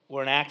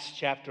We're in Acts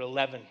chapter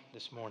 11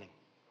 this morning.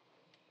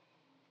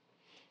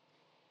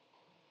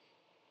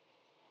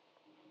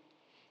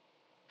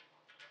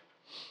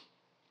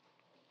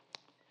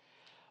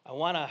 I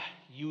want to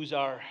use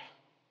our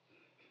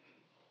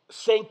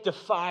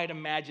sanctified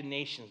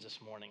imaginations this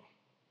morning.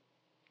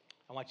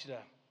 I want you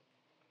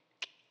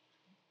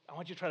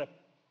to try to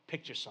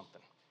picture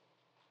something.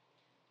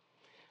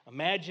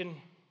 Imagine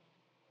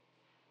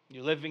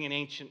you're living in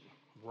ancient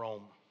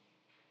Rome.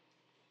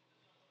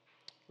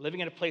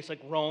 Living in a place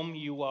like Rome,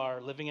 you are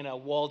living in a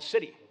walled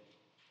city.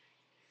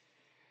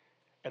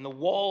 And the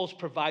walls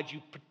provide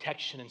you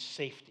protection and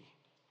safety.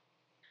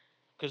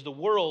 Because the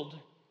world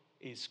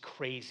is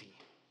crazy.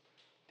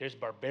 There's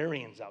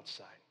barbarians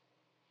outside.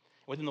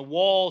 Within the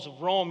walls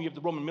of Rome, you have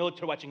the Roman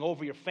military watching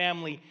over your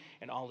family,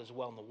 and all is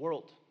well in the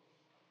world.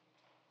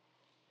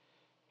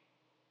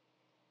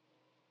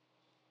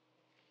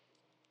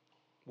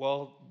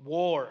 Well,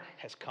 war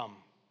has come.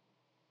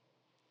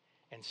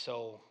 And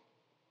so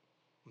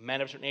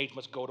men of a certain age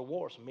must go to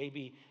war. So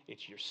maybe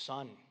it's your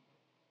son.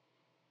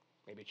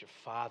 Maybe it's your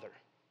father.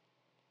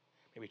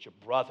 Maybe it's your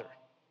brother.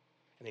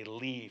 And they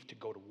leave to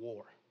go to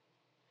war.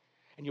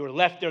 And you are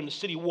left there in the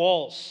city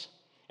walls.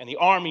 And the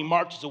army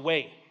marches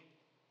away.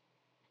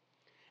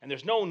 And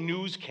there's no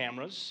news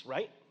cameras,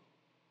 right?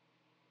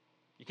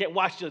 You can't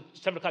watch the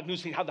 7 o'clock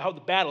news see how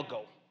the battle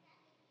go.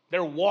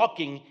 They're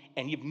walking,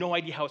 and you have no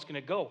idea how it's going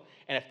to go.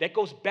 And if that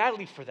goes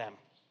badly for them,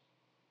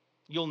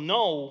 you'll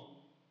know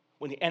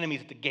when the enemy's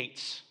at the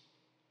gates.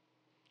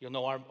 You'll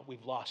know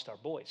we've lost our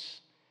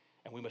boys,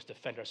 and we must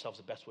defend ourselves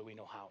the best way we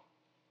know how.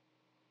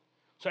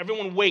 So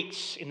everyone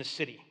waits in the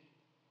city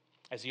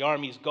as the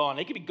army is gone.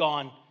 They could be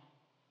gone,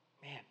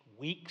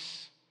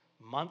 weeks,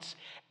 months.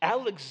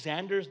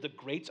 Alexander the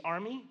Great's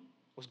army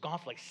was gone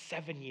for like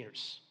 7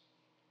 years.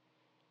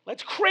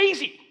 That's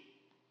crazy.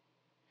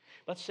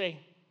 Let's say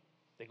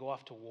they go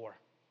off to war.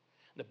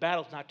 The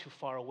battle's not too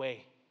far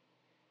away.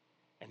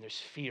 And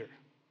there's fear,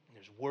 and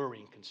there's worry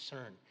and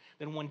concern.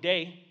 Then one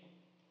day,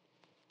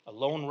 a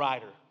lone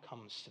rider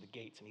comes to the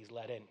gates, and he's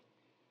let in.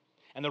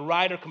 And the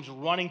rider comes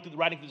riding through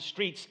the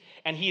streets,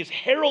 and he is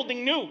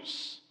heralding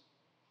news.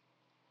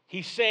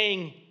 He's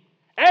saying,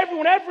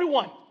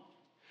 everyone,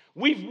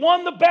 we've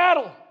won the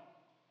battle.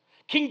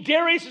 King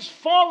Darius has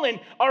fallen.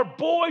 Our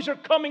boys are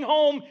coming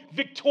home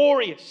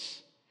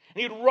victorious.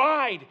 And he'd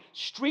ride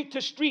street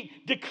to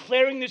street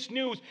declaring this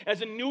news. As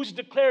the news is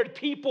declared,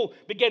 people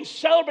began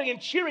celebrating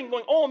and cheering,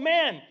 going, oh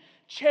man,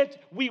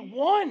 Chet, we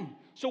won.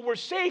 So we're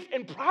safe,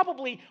 and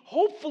probably,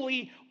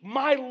 hopefully,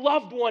 my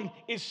loved one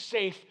is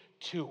safe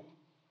too.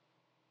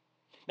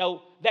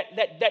 Now,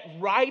 that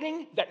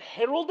riding, that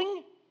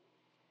heralding,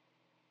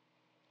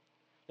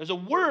 there's a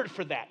word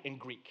for that in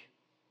Greek.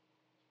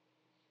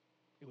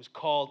 It was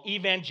called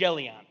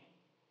evangelion.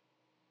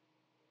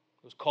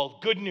 It was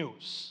called good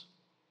news.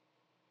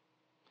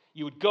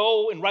 You would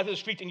go and ride through the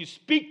streets and you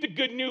speak the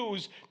good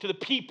news to the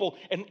people,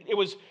 and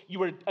you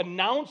were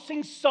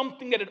announcing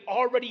something that had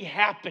already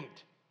happened.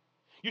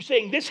 You're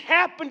saying this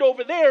happened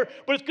over there,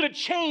 but it's going to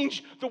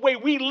change the way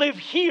we live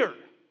here.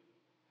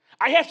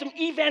 I have some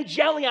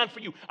evangelion for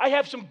you. I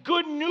have some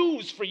good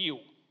news for you.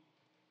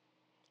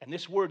 And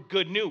this word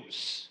good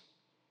news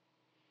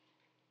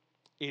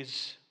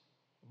is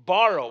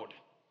borrowed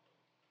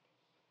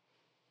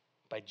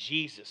by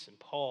Jesus and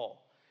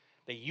Paul.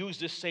 They use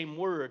this same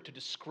word to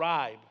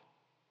describe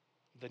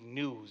the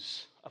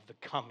news of the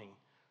coming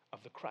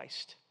of the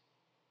Christ.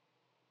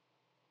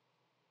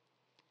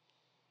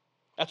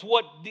 That's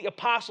what the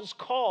apostles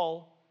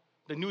call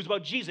the news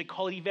about Jesus. They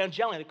call it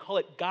evangelion. They call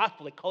it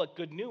gospel. They call it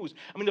good news.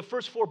 I mean, the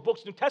first 4 books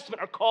of the New Testament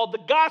are called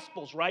the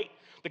Gospels, right?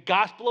 The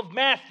Gospel of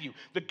Matthew,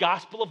 the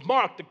Gospel of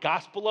Mark, the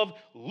Gospel of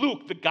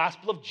Luke, the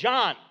Gospel of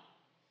John.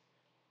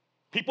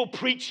 People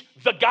preach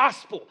the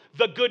gospel,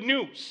 the good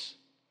news.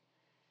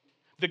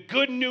 The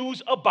good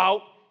news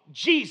about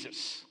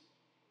Jesus.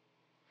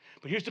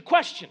 But here's the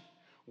question.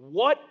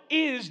 What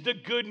is the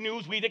good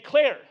news we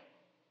declare?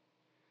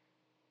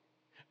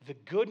 The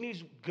good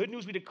news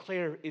we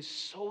declare is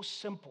so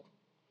simple.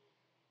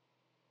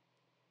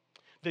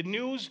 The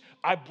news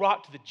I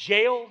brought to the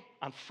jail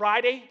on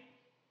Friday,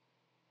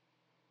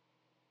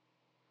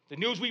 the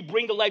news we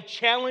bring to Life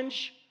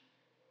Challenge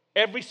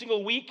every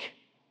single week,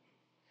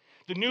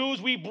 the news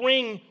we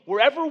bring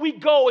wherever we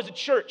go as a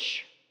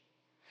church,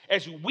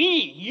 as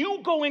you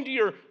go into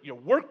your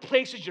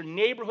workplaces, your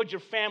neighborhood,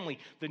 your family,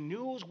 the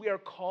news we are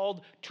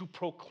called to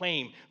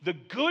proclaim, the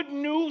good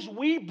news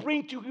we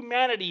bring to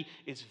humanity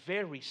is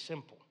very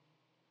simple.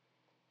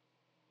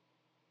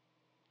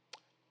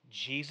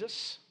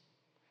 Jesus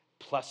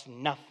plus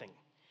nothing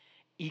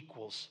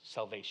equals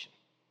salvation.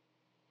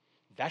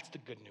 That's the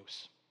good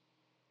news.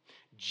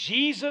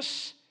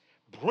 Jesus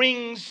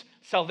brings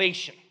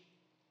salvation.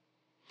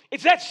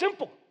 It's that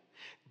simple.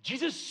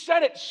 Jesus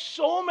said it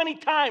so many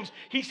times.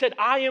 He said,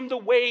 I am the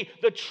way,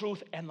 the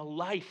truth, and the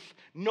life.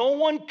 No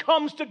one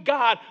comes to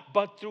God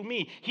but through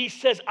me. He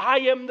says, I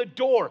am the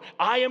door.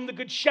 I am the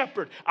good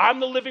shepherd. I'm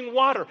the living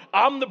water.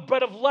 I'm the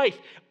bread of life.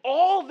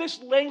 All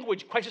this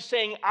language, Christ is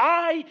saying,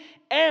 I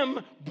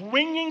am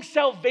bringing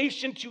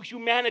salvation to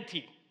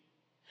humanity.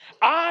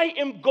 I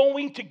am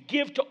going to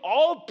give to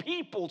all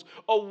peoples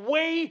a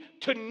way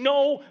to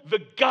know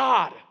the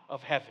God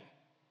of heaven.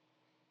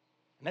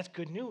 And that's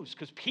good news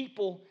because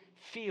people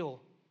feel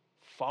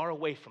far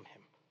away from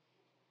him.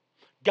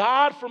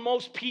 God, for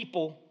most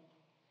people,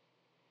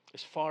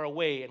 is far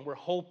away, and we're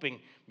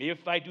hoping maybe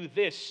if I do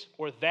this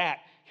or that,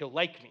 he'll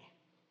like me.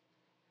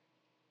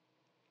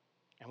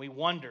 And we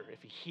wonder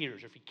if he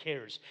hears or if he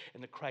cares.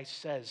 And the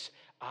Christ says,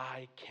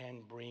 I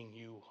can bring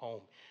you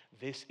home.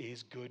 This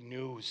is good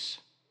news.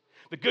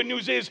 The good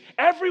news is,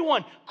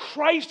 everyone,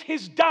 Christ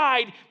has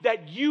died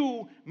that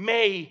you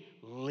may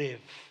live.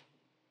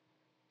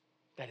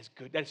 That is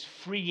good. That is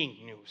freeing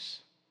news.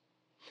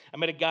 I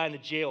met a guy in the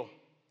jail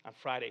on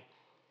Friday,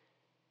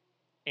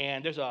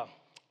 and there's a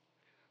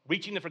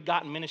Reaching the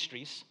Forgotten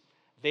Ministries.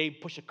 They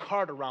push a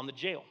cart around the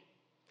jail,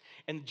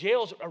 and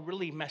jails are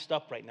really messed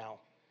up right now.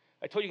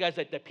 I told you guys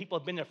that people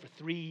have been there for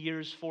 3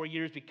 years, 4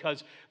 years,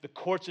 because the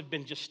courts have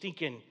been just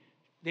stinking.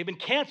 They've been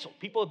canceled.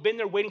 People have been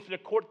there waiting for their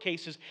court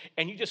cases,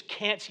 and you just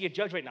can't see a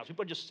judge right now.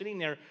 People are just sitting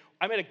there.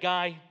 I met a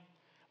guy,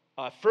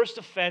 first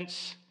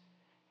offense,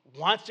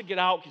 wants to get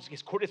out because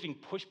his court is being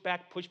pushed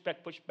back.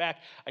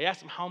 I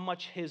asked him how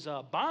much his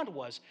bond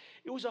was.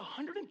 It was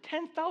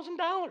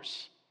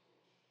 $110,000,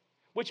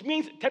 which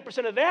means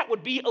 10% of that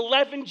would be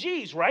 11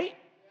 G's, right?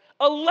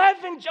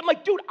 11 G's. I'm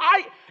like, dude,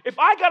 if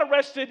I got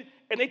arrested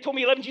and they told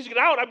me 11 G's to get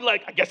out, I'd be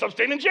like, I guess I'm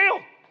staying in jail.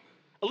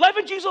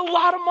 11 G's is a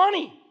lot of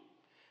money.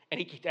 And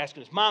he keeps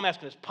asking his mom,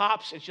 asking his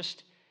pops. It's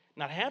just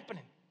not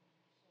happening.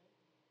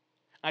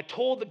 I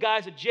told the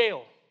guys at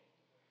jail,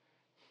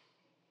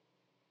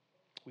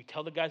 we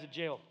tell the guys at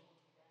jail,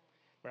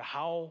 no matter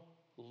how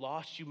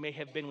lost you may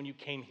have been when you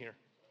came here,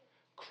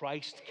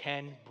 Christ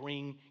can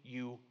bring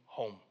you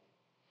home.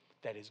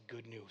 That is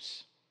good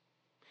news.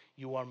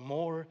 You are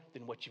more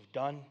than what you've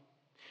done.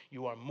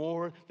 You are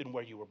more than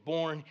where you were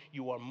born.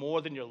 You are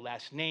more than your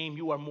last name.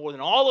 You are more than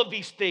all of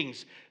these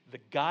things. The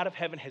God of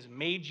heaven has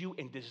made you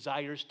and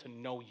desires to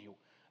know you.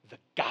 The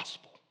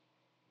gospel.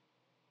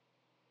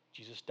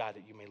 Jesus died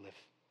that you may live.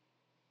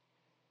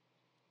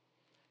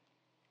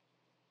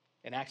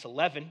 In Acts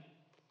 11,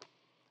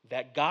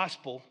 that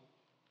gospel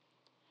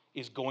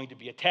is going to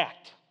be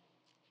attacked.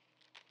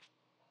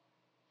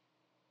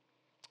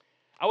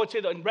 I would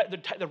say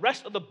the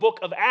rest of the book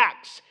of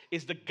Acts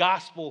is the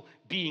gospel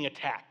being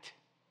attacked.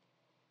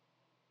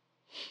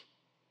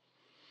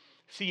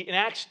 See, in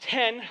Acts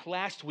 10,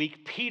 last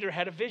week, Peter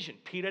had a vision.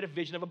 Peter had a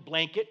vision of a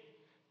blanket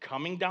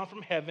coming down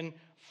from heaven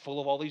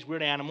full of all these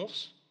weird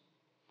animals.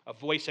 A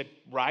voice said,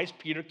 rise,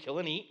 Peter, kill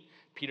and eat.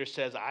 Peter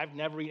says, I've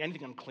never eaten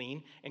anything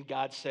unclean. And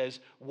God says,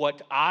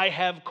 what I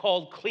have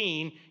called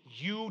clean,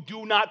 you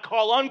do not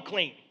call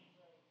unclean.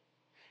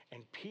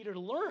 And Peter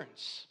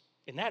learns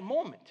in that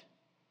moment,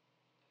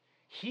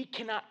 he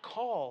cannot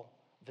call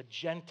the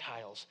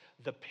Gentiles,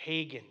 the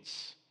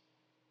pagans,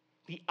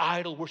 the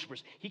idol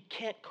worshipers. He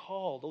can't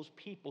call those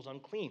peoples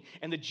unclean.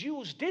 And the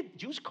Jews did.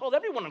 Jews called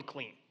everyone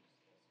unclean.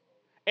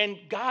 And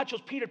God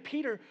shows Peter,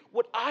 Peter,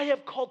 what I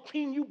have called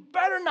clean, you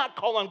better not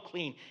call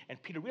unclean.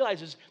 And Peter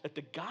realizes that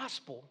the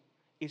gospel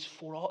is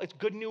for all. It's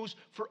good news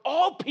for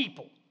all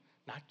people.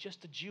 Not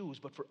just the Jews,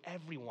 but for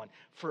everyone.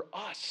 For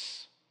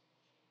us.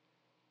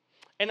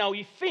 And now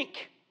you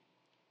think,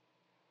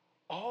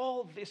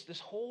 all this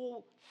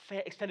whole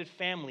extended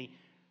family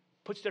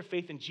puts their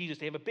faith in Jesus.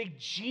 They have a big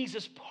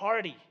Jesus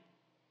party.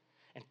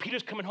 And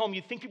Peter's coming home.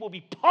 You'd think people would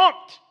be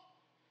pumped.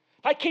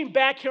 If I came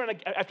back here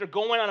after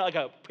going on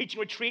a preaching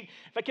retreat,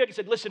 if I came back and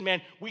said, listen,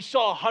 man, we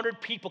saw 100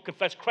 people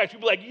confess Christ,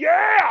 we'd be like,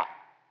 yeah!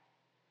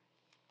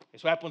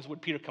 That's what happens when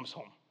Peter comes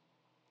home.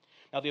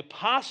 Now, the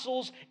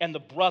apostles and the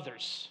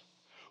brothers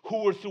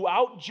who were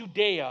throughout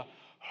Judea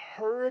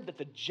heard that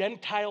the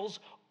Gentiles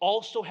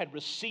also had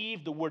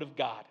received the word of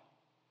God.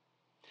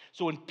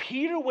 So when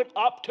Peter went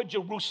up to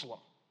Jerusalem,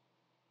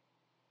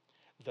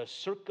 the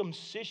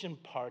circumcision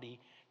party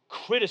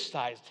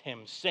criticized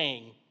him,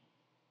 saying,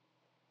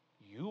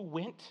 you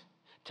went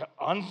to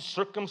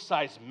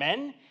uncircumcised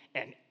men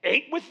and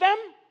ate with them?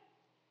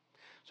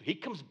 So he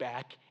comes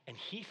back and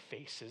he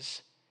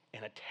faces an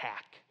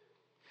attack.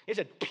 He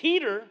said,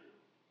 Peter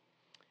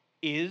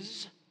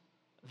is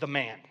the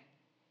man.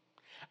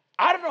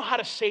 I don't know how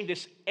to say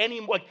this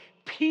anymore. Like,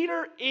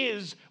 Peter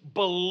is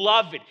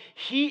beloved.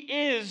 He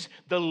is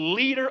the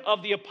leader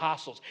of the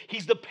apostles.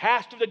 He's the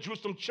pastor of the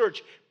Jerusalem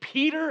church.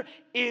 Peter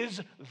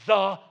is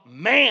the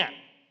man.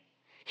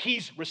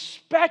 He's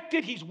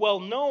respected. He's well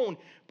known.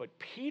 But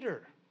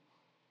Peter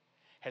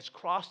has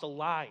crossed a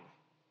line.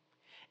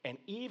 And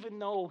even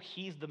though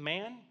he's the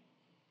man,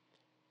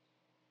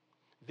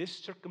 this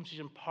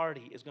circumcision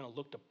party is going to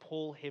look to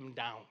pull him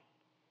down.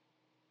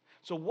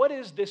 So what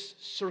is this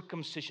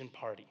circumcision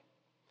party?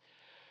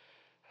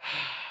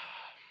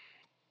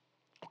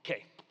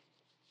 Okay,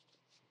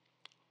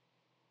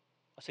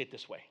 I'll say it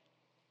this way.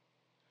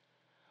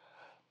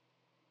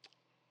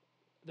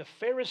 The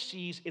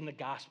Pharisees in the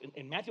gospel,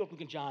 in Matthew,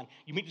 Luke, and John,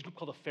 you meet this group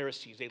called the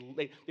Pharisees.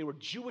 They were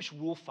Jewish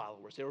rule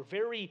followers. They were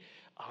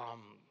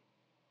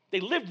they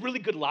lived really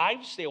good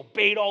lives. They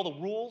obeyed all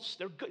the rules.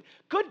 They're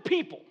good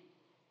people.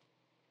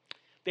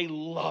 They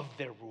loved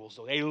their rules,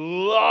 though. They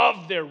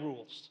loved their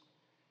rules.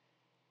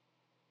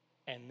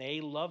 And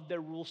they loved their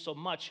rules so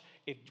much,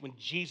 when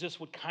Jesus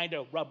would kind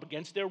of rub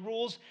against their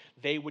rules,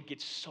 they would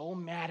get so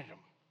mad at him.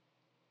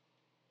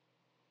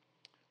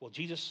 Well,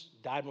 Jesus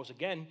died and rose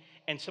again,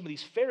 and some of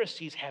these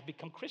Pharisees have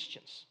become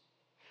Christians.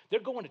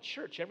 They're going to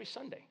church every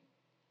Sunday.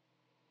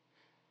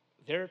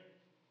 They're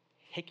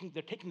taking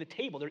the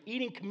table. They're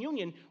eating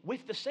communion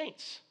with the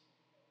saints.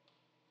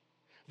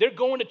 They're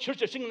going to church.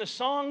 They're singing the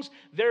songs.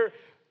 They're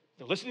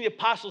listening to the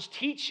apostles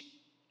teach.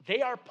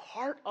 They are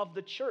part of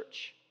the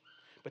church.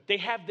 But they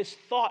have this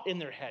thought in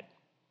their head.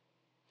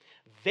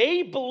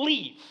 They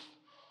believe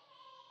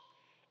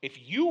if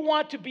you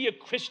want to be a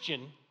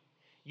Christian,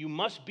 you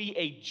must be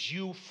a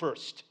Jew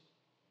first.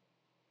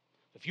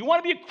 If you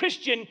want to be a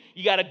Christian,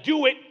 you got to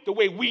do it the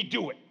way we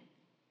do it.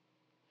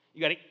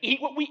 You got to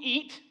eat what we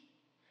eat,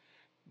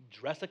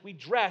 dress like we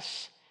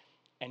dress,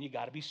 and you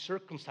got to be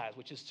circumcised,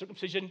 which is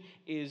circumcision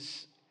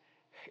is,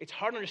 it's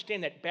hard to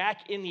understand that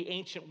back in the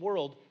ancient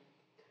world,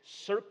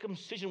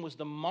 circumcision was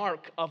the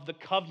mark of the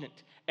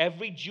covenant.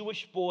 Every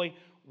Jewish boy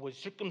was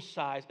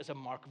circumcised as a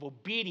mark of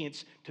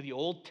obedience to the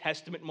Old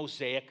Testament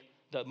Mosaic,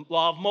 the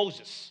law of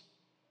Moses.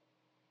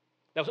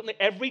 That was something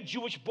that every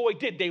Jewish boy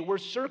did. They were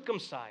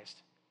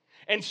circumcised.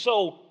 And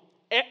so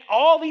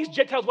all these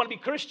Gentiles want to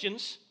be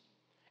Christians,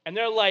 and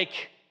they're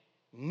like,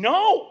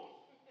 no.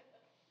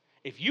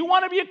 If you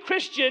want to be a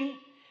Christian,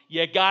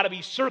 you got to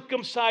be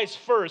circumcised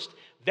first,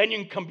 then you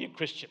can come be a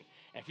Christian.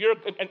 And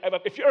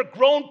if you're a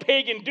grown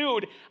pagan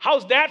dude,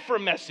 how's that for a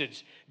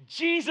message?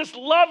 Jesus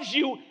loves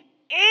you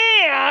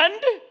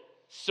and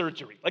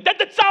surgery. Like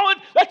that's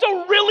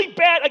a really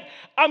bad,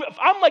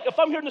 if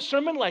I'm hearing the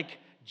sermon like,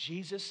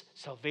 Jesus,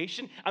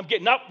 salvation, I'm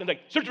getting up and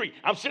like, surgery,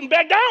 I'm sitting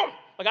back down.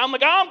 I'm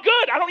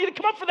good. I don't need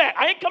to come up for that.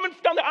 I ain't coming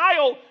down the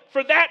aisle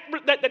for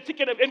that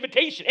ticket of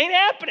invitation. Ain't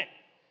happening.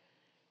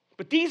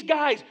 But these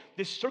guys,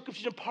 this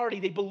circumcision party,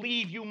 they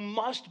believe you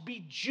must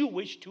be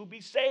Jewish to be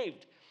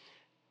saved.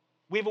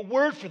 We have a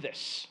word for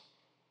this.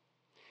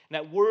 And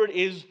that word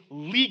is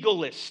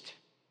legalist.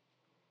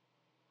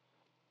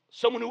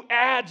 Someone who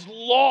adds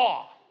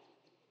law,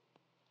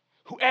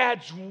 who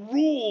adds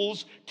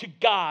rules to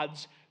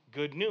God's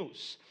good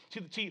news.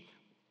 See,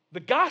 the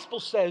gospel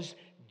says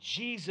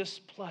Jesus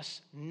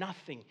plus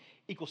nothing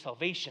equals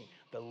salvation.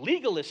 The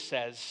legalist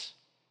says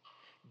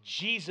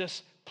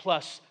Jesus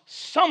plus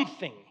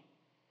something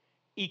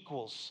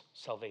equals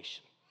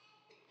salvation.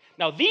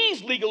 Now,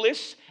 these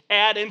legalists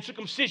add in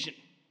circumcision.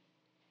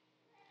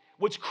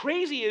 What's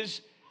crazy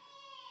is,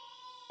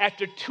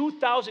 after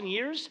 2,000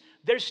 years,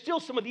 there's still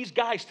some of these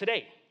guys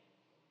today.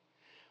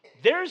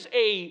 There's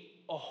a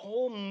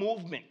whole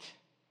movement.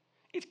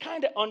 It's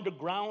kind of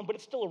underground, but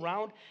it's still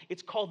around.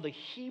 It's called the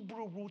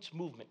Hebrew Roots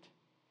Movement.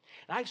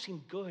 And I've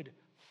seen good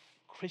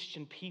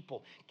Christian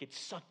people get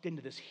sucked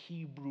into this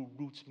Hebrew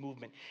Roots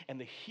Movement. And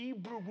the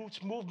Hebrew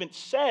Roots Movement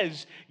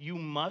says you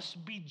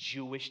must be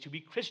Jewish to be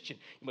Christian.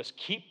 You must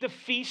keep the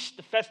feasts,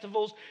 the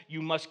festivals.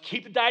 You must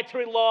keep the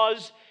dietary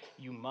laws.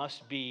 You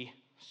must be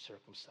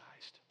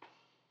circumcised.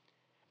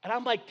 And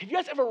I'm like, have you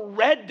guys ever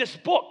read this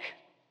book?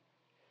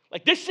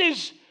 Like, this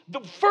is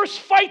the first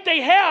fight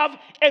they have,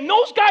 and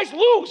those guys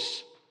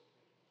lose.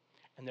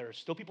 And there are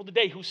still people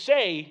today who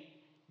say,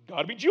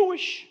 gotta be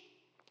Jewish.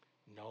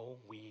 No,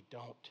 we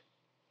don't.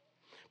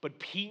 But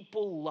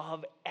people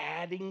love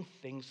adding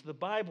things to the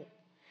Bible.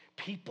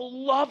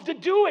 People love to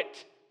do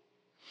it.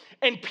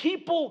 And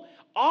people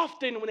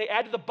often, when they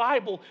add to the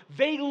Bible,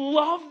 they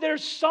love their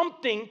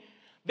something.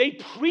 They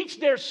preach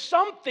their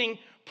something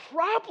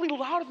probably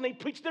louder than they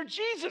preach their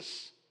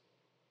Jesus.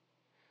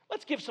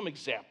 Let's give some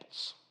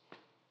examples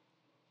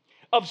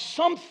of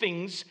some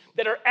things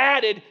that are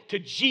added to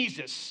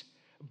Jesus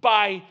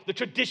by the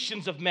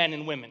traditions of men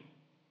and women.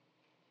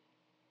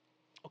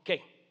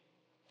 Okay,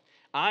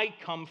 I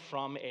come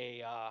from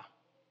a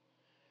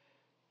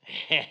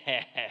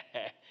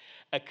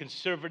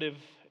conservative,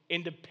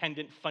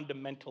 independent,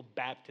 fundamental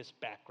Baptist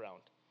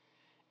background.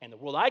 And the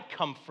world I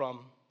come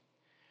from,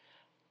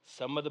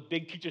 some of the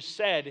big teachers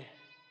said,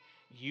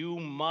 you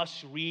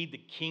must read the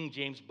King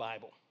James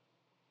Bible.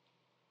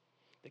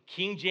 The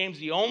King James,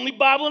 the only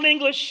Bible in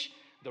English,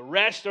 the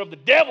rest are of the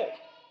devil.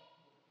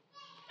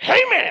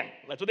 Hey, man,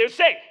 that's what they would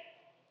say.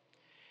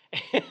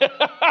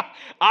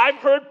 I've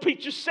heard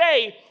preachers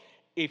say,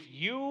 if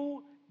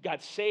you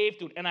got saved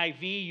through an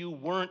NIV, you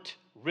weren't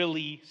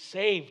really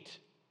saved.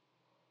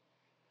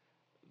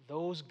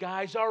 Those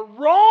guys are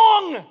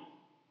wrong.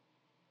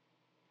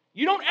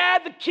 You don't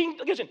add the King.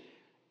 Listen,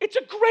 it's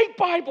a great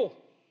Bible.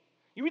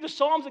 You read the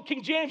Psalms of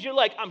King James, you're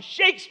like, I'm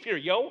Shakespeare,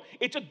 yo.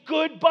 It's a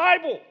good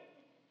Bible.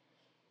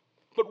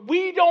 But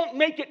we don't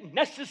make it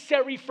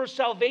necessary for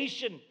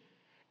salvation.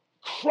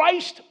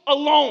 Christ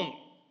alone.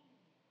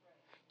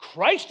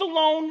 Christ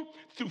alone,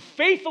 through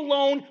faith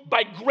alone,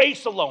 by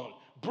grace alone,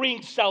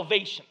 brings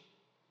salvation.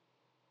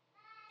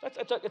 That's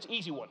an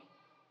easy one.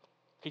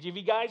 Because if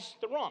you guys,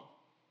 they're wrong.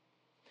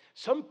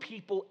 Some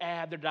people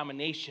add their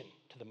denomination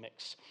to the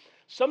mix.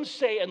 Some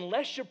say,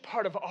 unless you're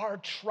part of our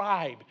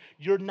tribe,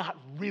 you're not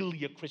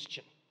really a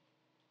Christian.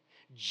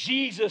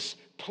 Jesus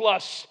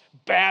plus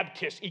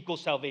Baptist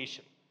equals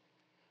salvation.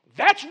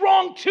 That's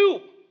wrong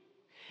too.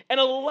 And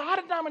a lot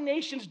of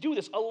denominations do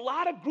this. A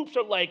lot of groups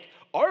are like,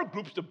 our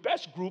group's the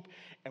best group,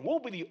 and we'll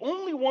be the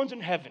only ones in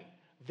heaven.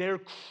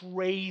 They're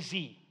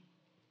crazy.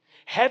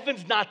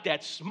 Heaven's not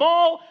that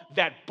small,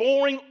 that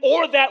boring,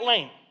 or that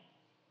lame.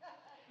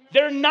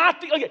 They're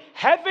not,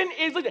 heaven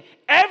is,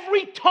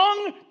 every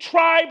tongue,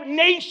 tribe,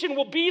 nation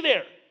will be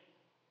there.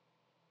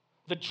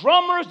 The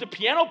drummers, the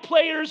piano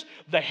players,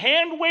 the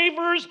hand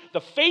wavers, the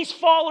face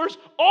fallers,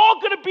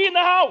 all going to be in the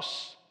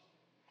house.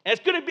 And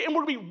it's going to be, and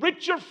we're going to be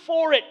richer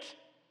for it.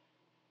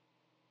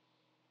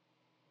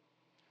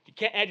 You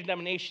can't add your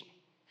denomination.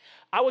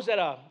 I was at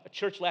a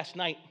church last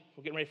night.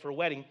 We're getting ready for a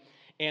wedding.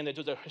 And there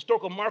was a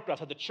historical marker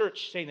outside the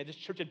church saying that this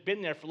church had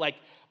been there for like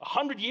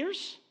 100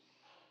 years.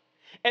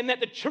 And that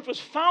the church was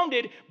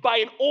founded by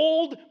an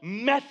old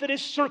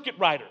Methodist circuit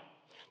rider.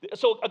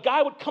 So a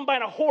guy would come by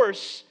on a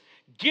horse,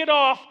 get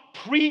off,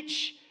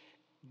 preach,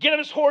 get on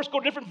his horse, go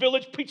to a different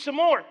village, preach some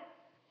more. And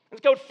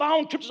this guy would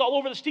found churches all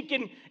over the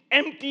stinking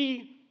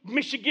empty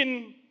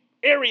Michigan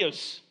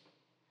areas.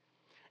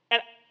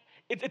 And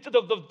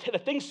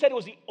the thing said it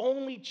was the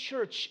only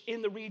church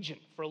in the region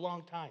for a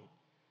long time.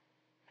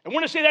 And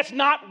we're going to say that's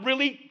not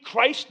really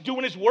Christ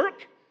doing his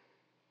work.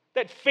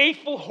 That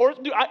faithful horse.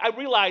 I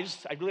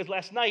realized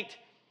last night,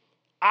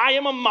 I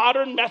am a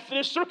modern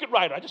Methodist circuit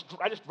rider. I just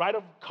ride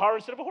a car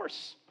instead of a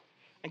horse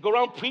and go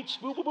around preach,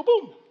 boom, boom, boom,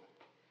 boom.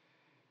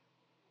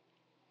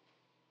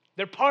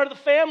 They're part of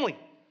the family.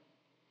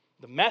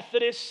 The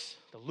Methodists,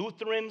 the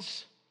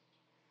Lutherans,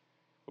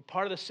 we're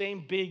part of the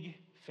same big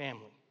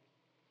family.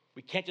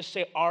 We can't just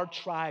say our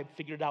tribe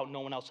figured it out,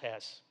 no one else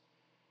has.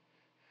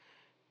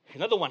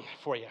 Another one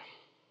for you.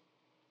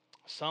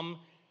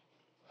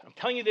 I'm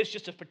telling you this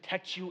just to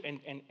protect you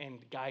and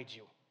guide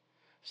you.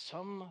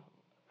 Some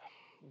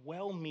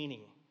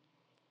well-meaning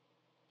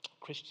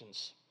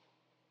Christians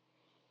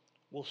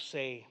will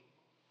say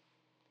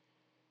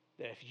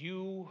that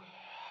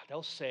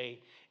they'll say,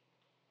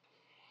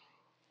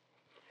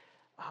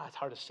 it's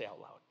hard to say out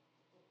loud.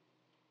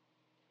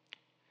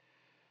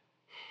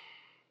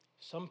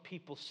 Some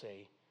people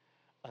say,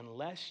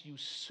 unless you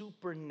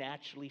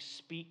supernaturally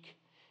speak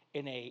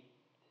in a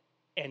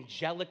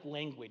angelic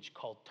language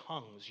called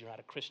tongues, you're not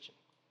a Christian.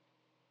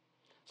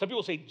 Some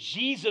people say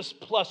Jesus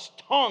plus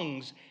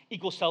tongues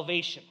equals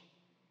salvation.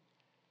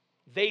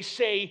 They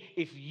say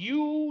if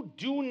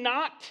you're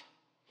not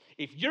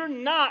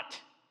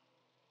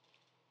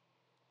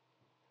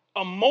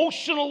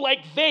emotional like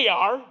they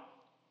are,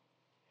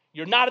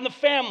 you're not in the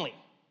family.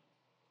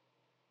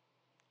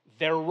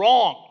 They're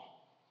wrong.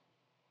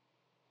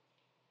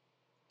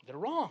 They're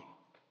wrong.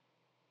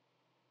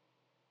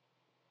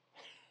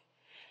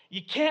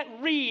 You can't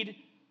read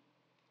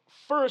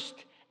 1st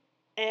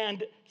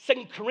and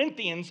 2nd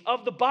Corinthians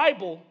of the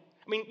Bible.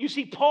 I mean, you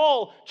see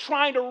Paul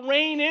trying to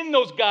rein in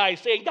those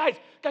guys, saying, guys,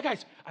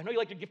 I know you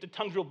like your gift of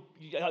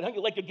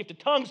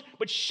tongues,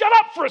 but shut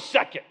up for a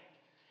second.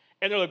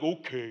 And they're like,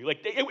 okay. Like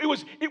it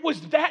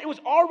was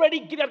already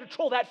getting out of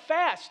control that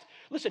fast.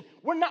 Listen,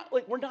 we're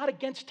not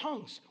against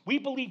tongues. We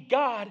believe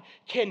God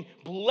can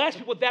bless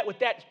people with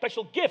that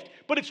special gift,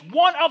 but it's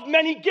one of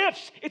many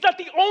gifts. It's not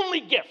the only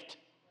gift.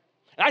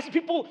 And I see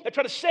people that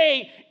try to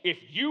say, if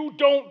you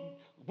don't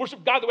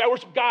worship God the way I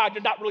worship God,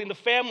 you're not really in the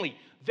family.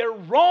 They're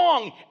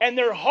wrong, and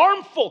they're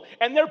harmful,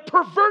 and they're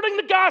perverting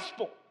the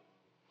gospel.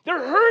 They're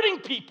hurting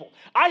people.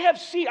 I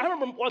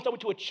remember once I went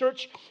to a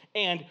church,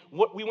 and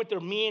we went there,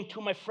 me and two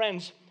of my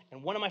friends,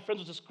 and one of my friends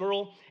was this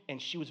girl,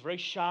 and she was very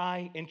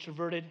shy,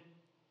 introverted,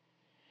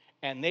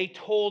 and they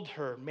told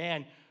her,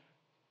 man,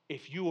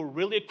 if you were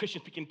really a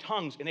Christian speaking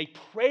tongues, and they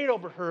prayed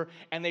over her,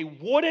 and they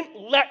wouldn't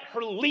let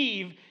her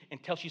leave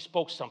until she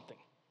spoke something.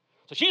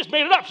 So she just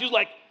made it up. She was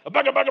like,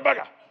 "Abaga, baga,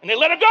 baga," and they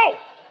let her go.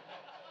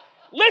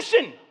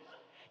 Listen,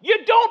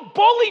 you don't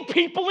bully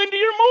people into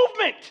your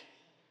movement.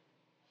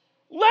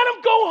 Let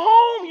them go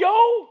home,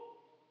 yo.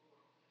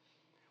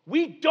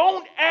 We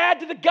don't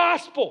add to the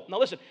gospel. Now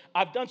listen,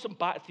 I've done some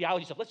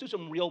theology stuff. Let's do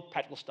some real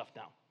practical stuff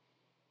now.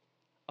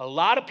 A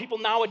lot of people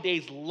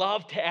nowadays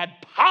love to add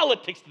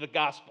politics to the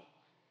gospel.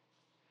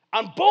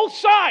 On both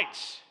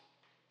sides.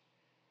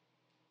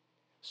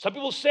 Some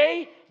people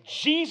say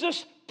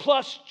Jesus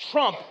plus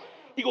Trump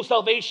equals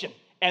salvation,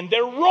 and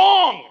they're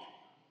wrong.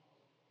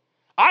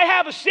 I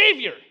have a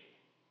Savior,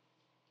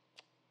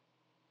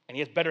 and he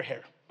has better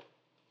hair.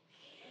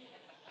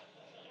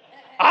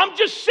 I'm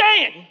just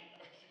saying,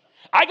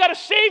 I got a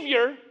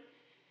Savior,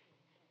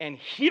 and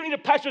he don't need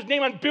to plaster his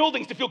name on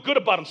buildings to feel good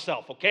about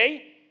himself,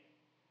 okay?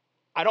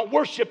 I don't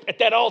worship at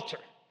that altar,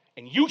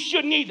 and you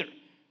shouldn't either,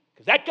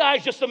 because that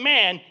guy's just a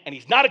man, and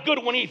he's not a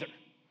good one either.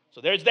 So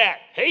there's that.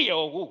 Hey,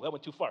 yo, ooh, that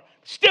went too far.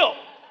 Still,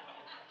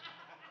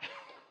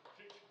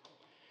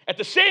 At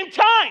the same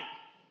time,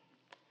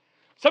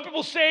 some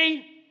people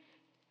say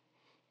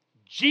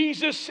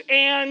Jesus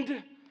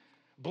and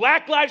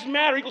Black Lives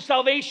Matter equals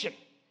salvation.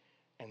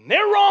 And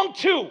they're wrong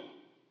too.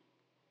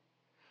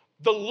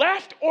 The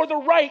left or the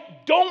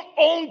right don't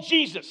own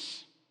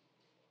Jesus.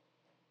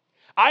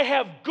 I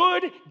have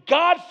good,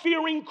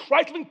 God-fearing,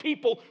 Christ-loving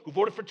people who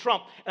voted for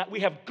Trump. And we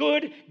have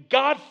good,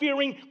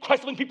 God-fearing,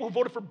 Christ-loving people who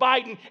voted for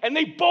Biden. And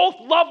they both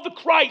love the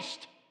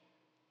Christ.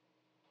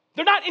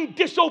 They're not in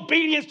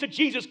disobedience to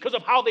Jesus because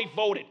of how they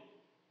voted.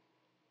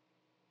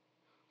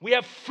 We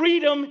have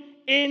freedom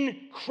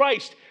in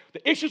Christ.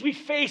 The issues we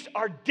face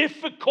are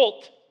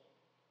difficult.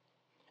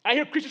 I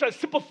hear Christians try to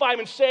simplify them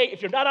and say,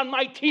 if you're not on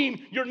my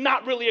team, you're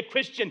not really a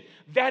Christian.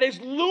 That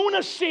is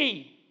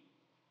lunacy.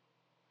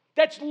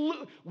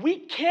 We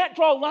can't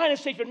draw a line and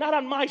say, if you're not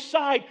on my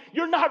side,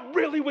 you're not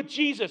really with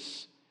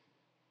Jesus.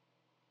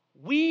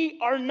 We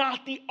are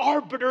not the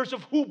arbiters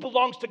of who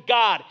belongs to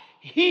God.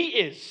 He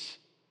is.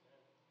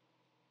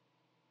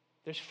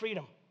 There's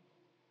freedom.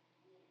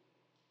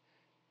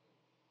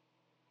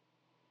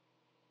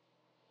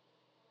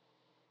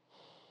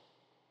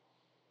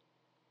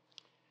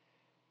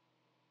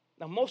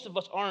 Now, most of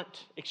us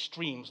aren't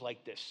extremes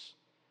like this.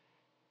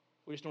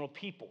 We're just normal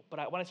people. But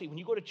I want to say, when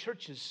you go to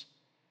churches,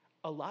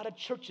 a lot of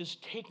churches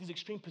take these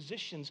extreme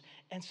positions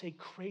and say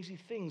crazy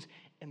things,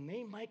 and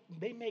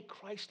they make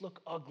Christ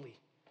look ugly.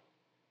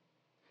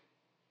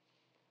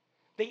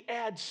 They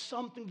add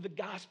something to the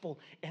gospel,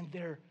 and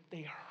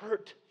they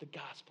hurt the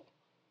gospel.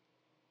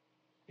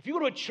 If you go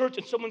to a church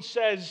and someone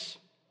says,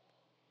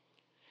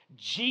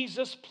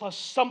 Jesus plus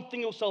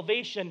something of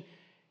salvation,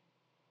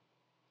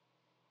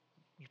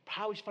 you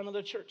probably should find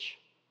another church.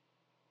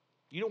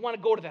 You don't want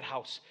to go to that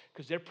house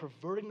because they're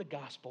perverting the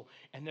gospel,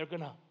 and they're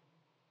going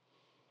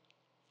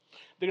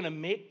to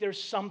make there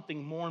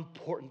something more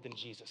important than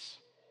Jesus.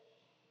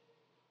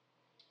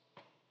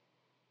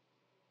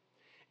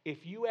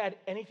 If you add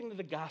anything to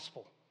the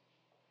gospel,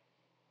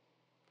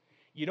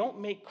 you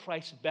don't make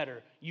Christ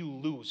better, you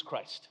lose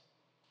Christ.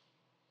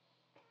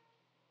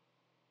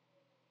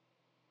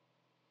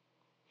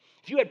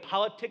 If you add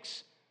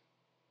politics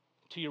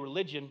to your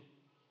religion,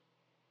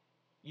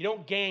 you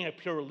don't gain a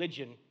pure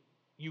religion,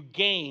 you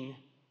gain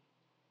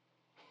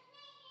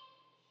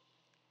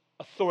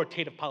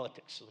authoritative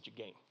politics is what you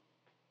gain.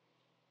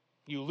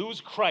 You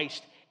lose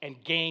Christ and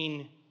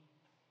gain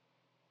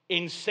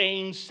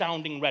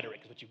insane-sounding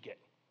rhetoric is what you get.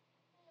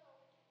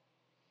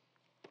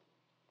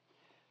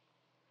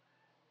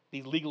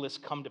 These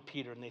legalists come to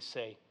Peter and they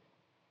say,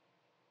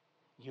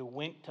 you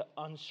went to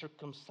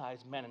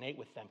uncircumcised men and ate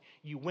with them.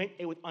 You went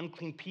and ate with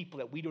unclean people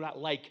that we do not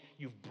like.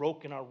 You've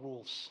broken our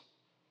rules.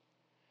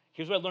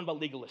 Here's what I learned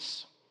about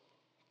legalists.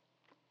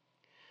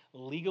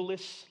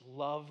 Legalists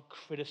love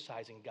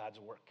criticizing God's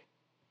work.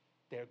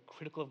 They're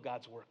critical of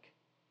God's work.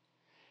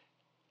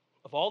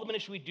 Of all the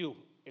ministry we do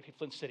at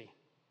Flint City,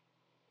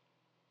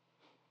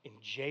 in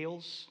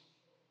jails,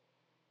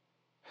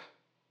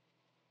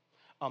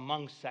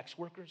 among sex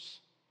workers,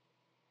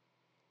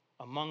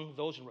 among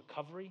those in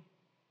recovery,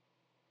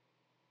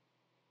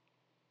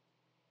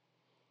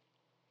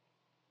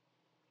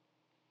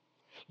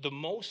 the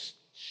most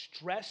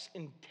stress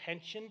and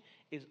tension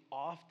is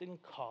often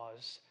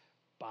caused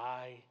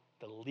by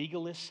the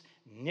legalists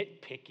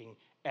nitpicking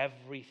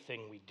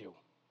everything we do.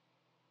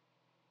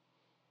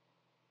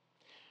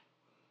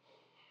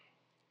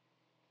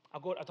 I'll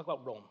talk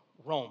about Rome.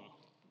 Rome,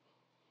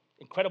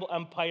 incredible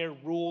empire,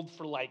 ruled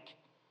for like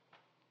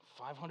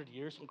 500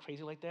 years, something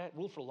crazy like that,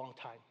 ruled for a long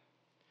time.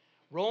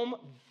 Rome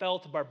fell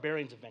to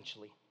barbarians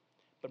eventually,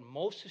 but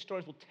most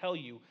historians will tell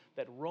you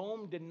that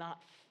Rome did not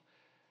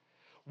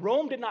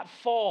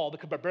fall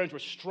because barbarians were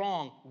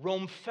strong.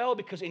 Rome fell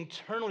because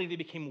internally they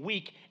became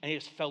weak and they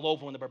just fell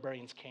over when the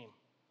barbarians came.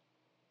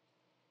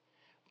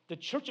 The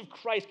Church of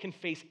Christ can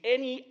face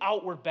any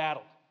outward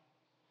battle.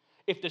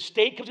 If the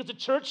state comes against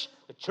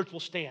the church will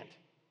stand.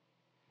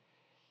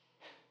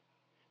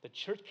 The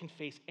church can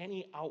face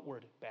any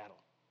outward battle.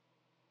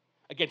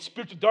 Against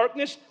spiritual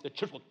darkness, the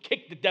church will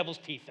kick the devil's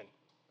teeth in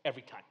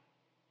every time.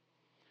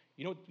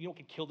 You know what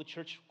can kill the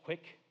church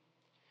quick?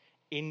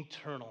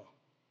 Internal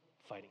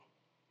fighting.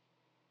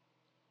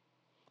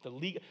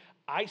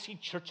 I see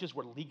churches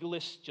where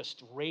legalists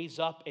just raise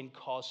up and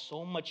cause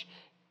so much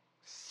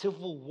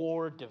civil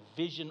war,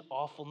 division,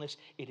 awfulness.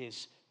 It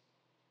is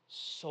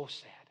so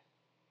sad.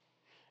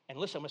 And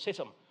listen, I'm going to say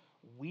something.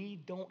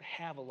 We don't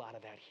have a lot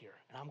of that here,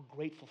 and I'm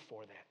grateful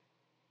for that.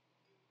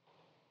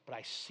 But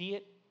I see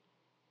it.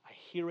 I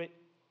hear it.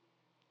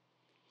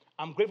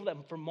 I'm grateful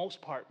that for most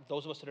part,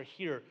 those of us that are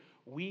here,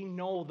 we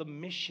know the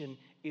mission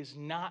is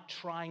not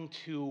trying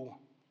to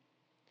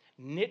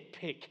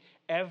nitpick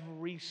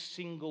every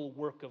single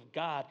work of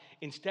God.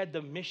 Instead,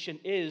 the mission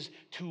is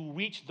to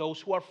reach those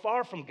who are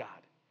far from God.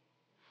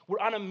 We're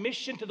on a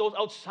mission to those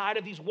outside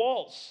of these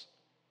walls.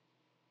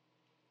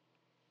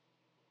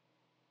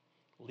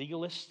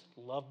 Legalists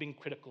love being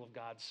critical of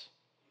God's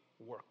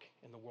work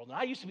in the world. And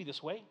I used to be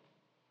this way.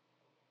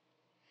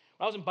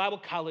 When I was in Bible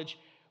college,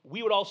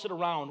 we would all sit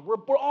around. We're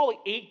all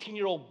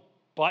 18-year-old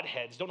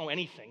buttheads, don't know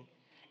anything.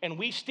 and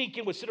we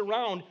stinking would sit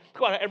around,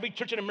 talk about how every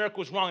church in America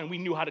was wrong, and we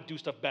knew how to do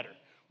stuff better.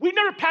 We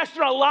never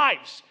pastored our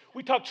lives.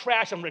 We talk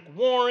trash on Rick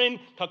Warren,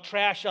 talk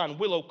trash on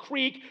Willow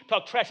Creek,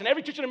 talk trash on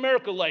every church in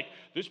America like,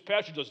 this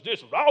pastor does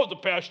this. If I was the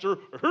pastor,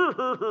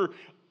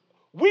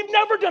 We've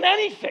never done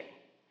anything.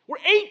 We're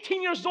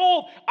 18 years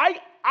old. I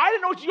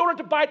didn't know what deodorant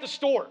to buy at the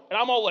store. And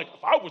I'm all like,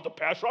 if I was the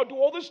pastor, I'd do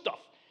all this stuff.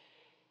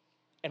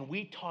 And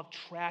we talk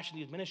trash in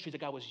these ministries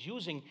that God was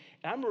using.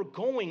 And I remember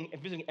going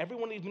and visiting every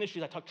one of these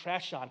ministries I talked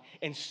trash on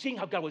and seeing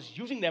how God was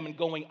using them and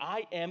going,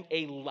 I am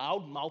a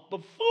loudmouth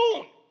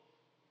buffoon.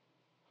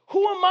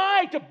 Who am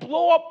I to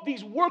blow up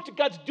these works that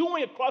God's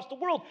doing across the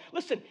world?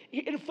 Listen,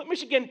 in Flint,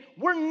 Michigan,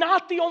 we're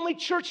not the only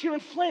church here in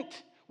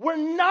Flint. We're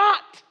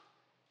not.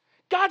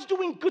 God's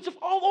doing good stuff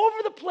all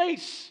over the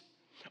place.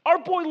 Our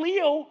boy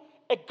Leo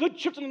at Good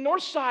Church on the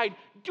north side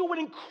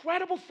doing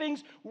incredible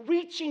things,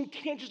 reaching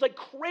teenagers like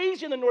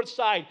crazy on the north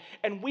side.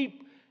 And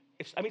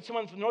if I meet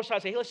someone from the north side, I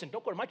say, hey, listen,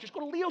 don't go to my church, go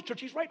to Leo's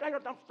church. He's right down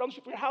the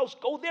street from your house.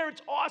 Go there,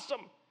 it's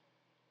awesome.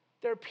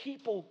 There are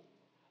people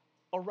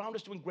around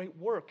us doing great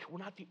work. We're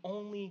not the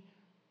only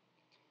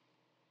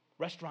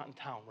restaurant in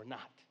town. We're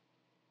not.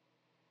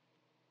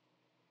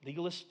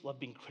 Legalists love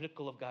being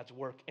critical of God's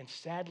work, and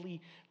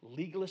sadly,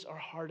 legalists are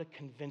hard to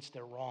convince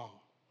they're wrong.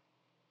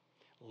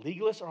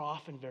 Legalists are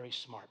often very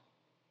smart.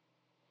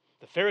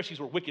 The Pharisees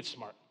were wicked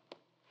smart.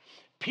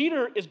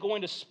 Peter is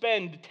going to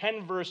spend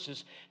 10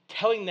 verses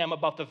telling them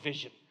about the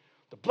vision.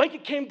 The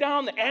blanket came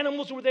down, the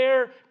animals were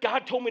there.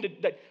 God told me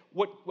that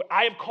what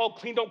I have called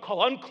clean, don't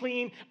call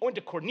unclean. I went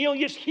to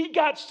Cornelius, he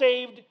got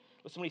saved.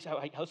 Listen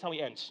how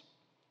he ends.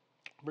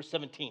 Verse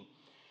 17.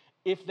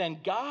 If then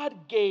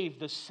God gave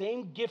the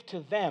same gift to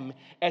them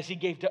as he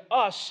gave to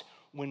us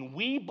when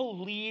we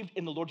believed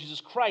in the Lord Jesus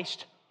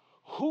Christ,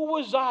 who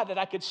was I that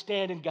I could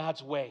stand in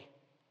God's way?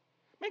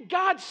 Man,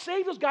 God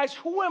saved those guys.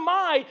 Who am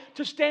I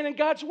to stand in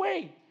God's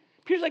way?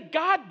 Peter's like,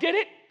 God did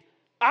it.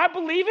 I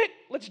believe it.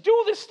 Let's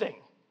do this thing.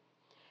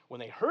 When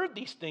they heard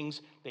these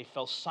things, they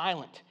fell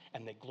silent,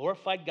 and they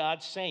glorified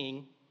God,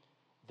 saying,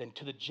 then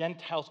to the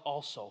Gentiles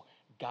also,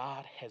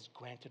 God has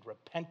granted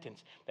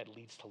repentance that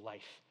leads to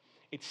life.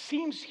 It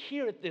seems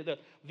here at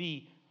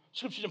the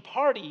circumcision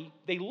party,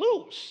 they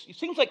lose. It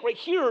seems like right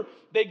here,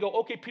 they go,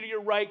 okay, Peter,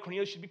 you're right.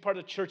 Cornelius should be part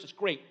of the church. It's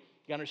great.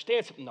 You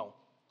understand something? No.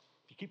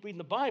 If you keep reading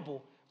the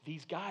Bible,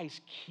 these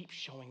guys keep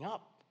showing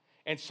up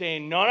and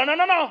saying, no.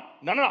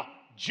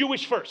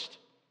 Jewish first.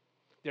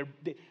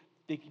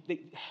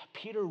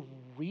 Peter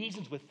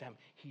reasons with them.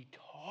 He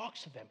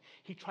talks to them.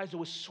 He tries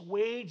to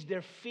assuage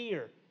their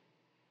fear.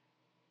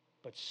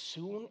 But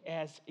soon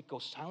as it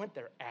goes silent,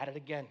 they're at it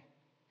again.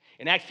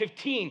 In Acts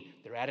 15,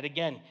 they're at it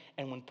again.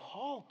 And when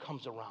Paul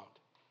comes around,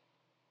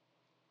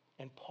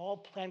 and Paul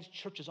plants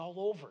churches all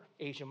over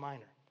Asia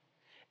Minor,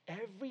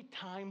 every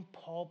time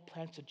Paul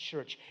plants a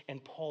church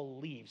and Paul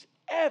leaves,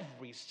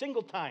 every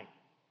single time,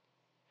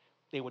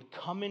 they would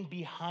come in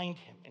behind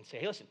him and say,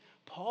 hey, listen,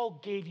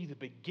 Paul gave you the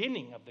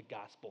beginning of the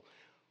gospel,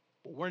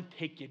 but we're going to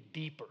take you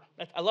deeper.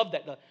 I love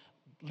that. The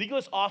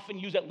legalists often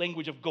use that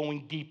language of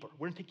going deeper.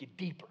 We're going to take you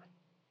deeper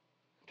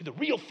to the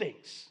real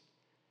things.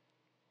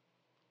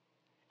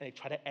 And they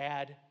try to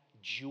add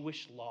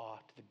Jewish law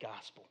to the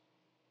gospel.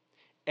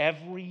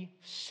 Every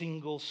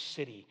single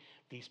city,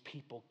 these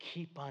people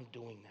keep on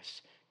doing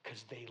this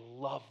because they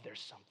love there's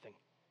something.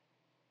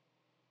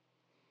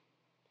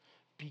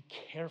 Be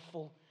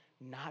careful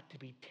not to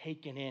be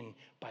taken in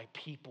by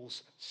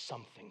people's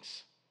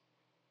somethings.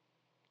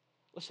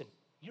 Listen,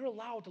 you're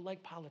allowed to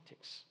like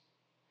politics.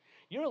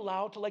 You're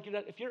allowed to like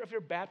if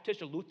you're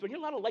Baptist or Lutheran, you're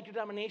allowed to like your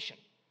denomination.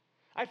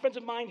 I have friends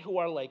of mine who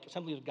are like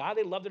Assemblies of God.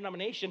 They love their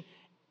denomination.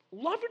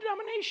 Love your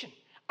denomination.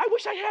 I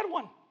wish I had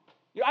one.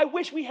 I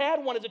wish we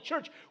had one as a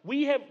church.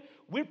 We're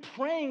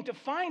praying to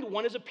find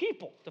one as a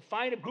people, to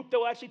find a group that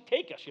will actually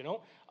take us,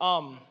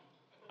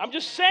 I'm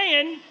just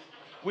saying,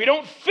 we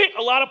don't fit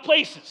a lot of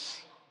places.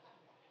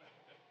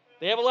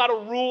 They have a lot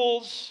of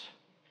rules.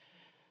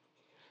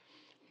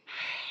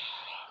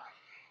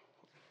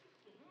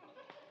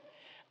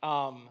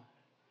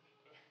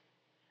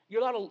 You're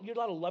allowed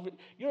to love it.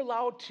 You're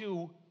allowed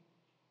to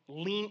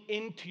lean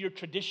into your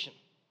tradition.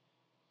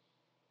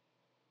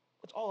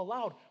 That's all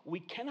allowed. What we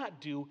cannot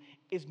do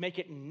is make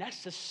it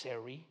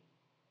necessary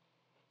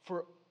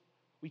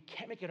we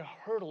can't make it a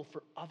hurdle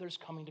for others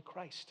coming to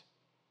Christ.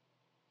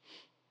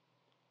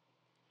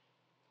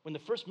 When the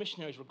first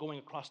missionaries were going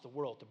across the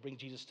world to bring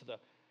Jesus to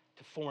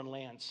foreign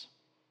lands,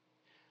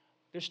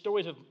 there's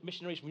stories of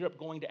missionaries from Europe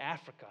going to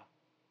Africa,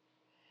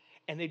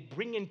 and they'd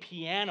bring in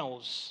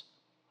pianos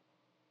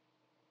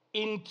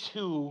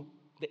into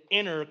the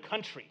inner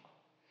country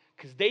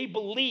because they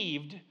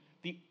believed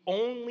the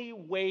only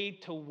way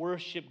to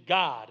worship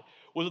God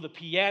was with the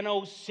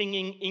piano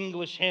singing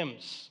English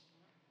hymns.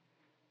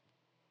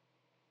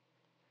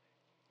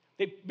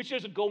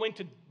 Missionaries would go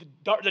into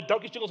the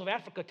darkest jungles of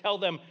Africa, tell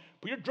them,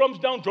 put your drums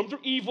down, drums are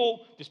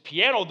evil. This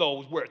piano,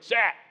 though, is where it's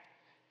at.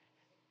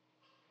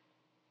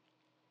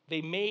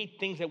 They made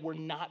things that were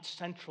not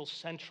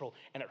central,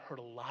 and it hurt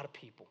a lot of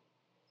people.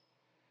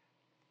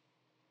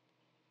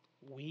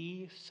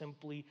 We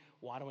simply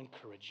want to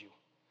encourage you.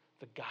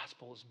 The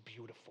gospel is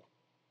beautiful.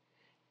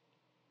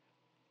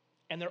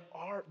 And there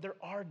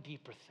are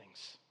deeper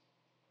things.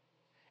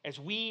 As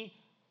we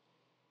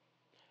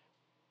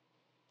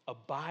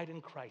abide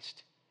in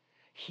Christ,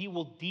 he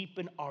will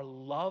deepen our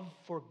love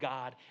for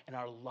God and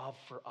our love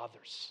for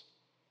others.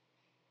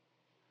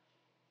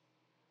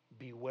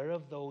 Beware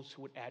of those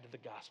who would add to the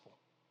gospel.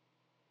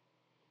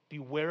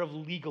 Beware of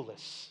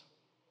legalists.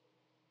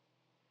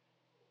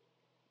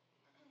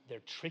 They're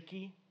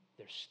tricky,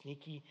 they're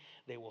sneaky,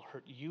 they will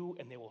hurt you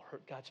and they will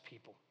hurt God's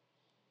people.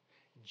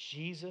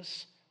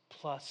 Jesus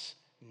plus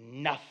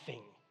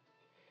nothing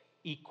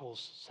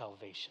equals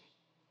salvation.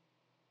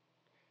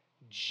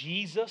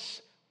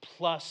 Jesus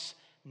plus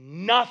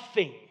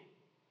nothing.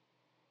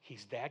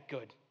 He's that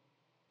good.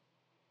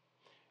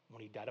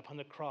 When he died upon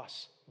the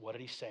cross, what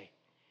did he say?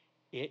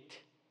 It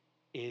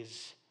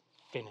is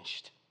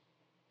finished.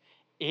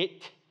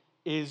 It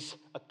is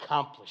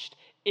accomplished.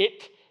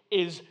 It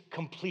is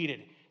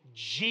completed.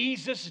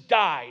 Jesus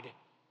died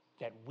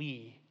that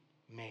we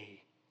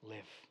may live.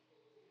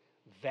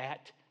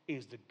 That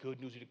is the good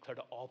news we declare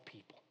to all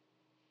people.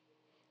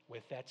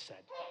 With that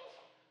said,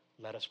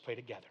 let us pray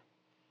together.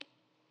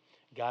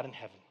 God in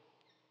heaven,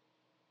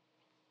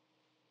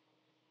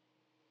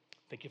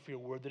 thank you for your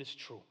word that is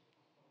true.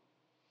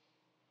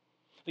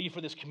 Thank you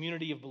for this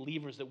community of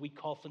believers that we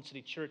call Flint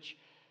City Church.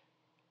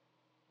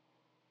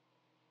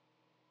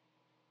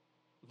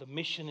 The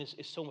mission is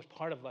so much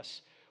part of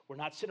us. We're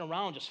not sitting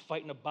around just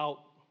fighting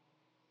about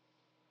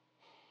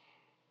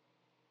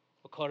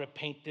what color to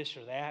paint this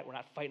or that. We're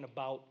not fighting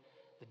about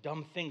the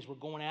dumb things we're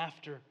going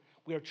after.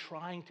 We are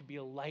trying to be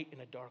a light in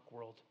a dark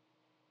world.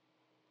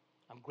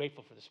 I'm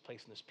grateful for this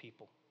place and this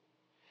people.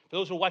 For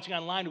those who are watching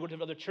online who go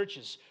to other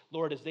churches,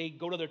 Lord, as they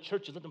go to their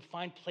churches, let them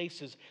find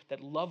places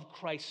that love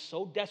Christ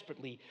so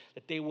desperately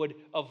that they would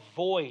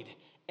avoid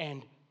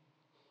and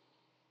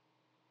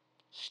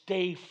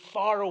stay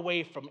far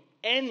away from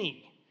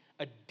any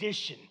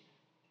addition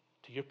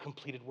to your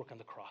completed work on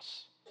the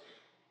cross.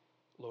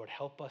 Lord,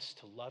 help us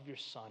to love your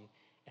Son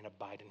and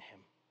abide in him.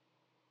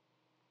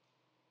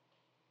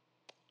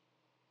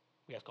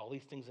 We ask all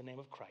these things in the name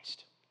of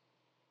Christ.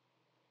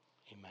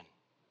 Amen.